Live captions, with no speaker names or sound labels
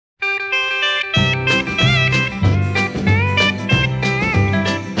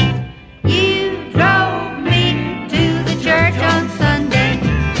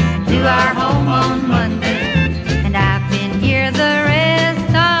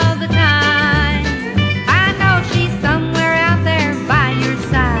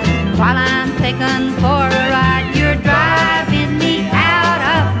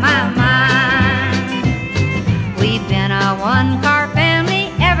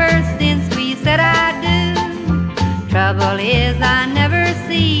trouble is I never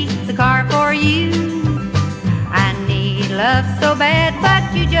see the car for you. I need love so bad, but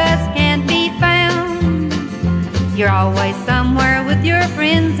you just can't be found. You're always somewhere with your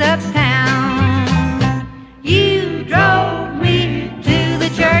friends uptown. You drove me to the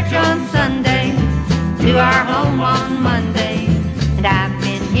church on Sunday, to our home on Monday, and I've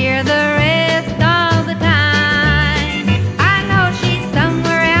been here the rest of the time. I know she's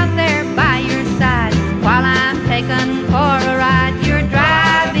somewhere out there by your side, while I'm taken for a ride. You're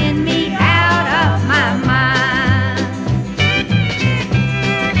driving me out of my mind.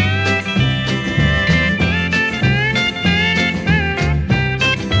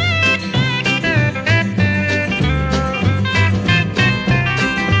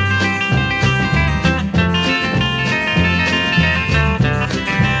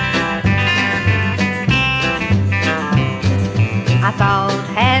 I thought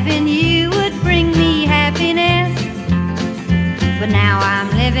having you would bring me happiness, but now I'm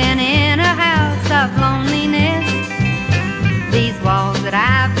living in a house of loneliness. These walls that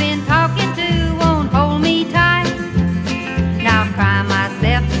I've been talking to won't hold me tight. Now I'll cry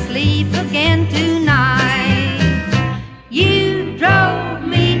myself to sleep again tonight. You drove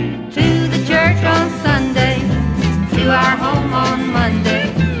me to the church on Sunday, to our home on Monday,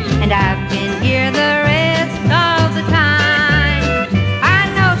 and I've been here the rest of the time.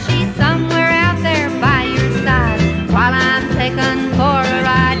 While I'm taken for a ride.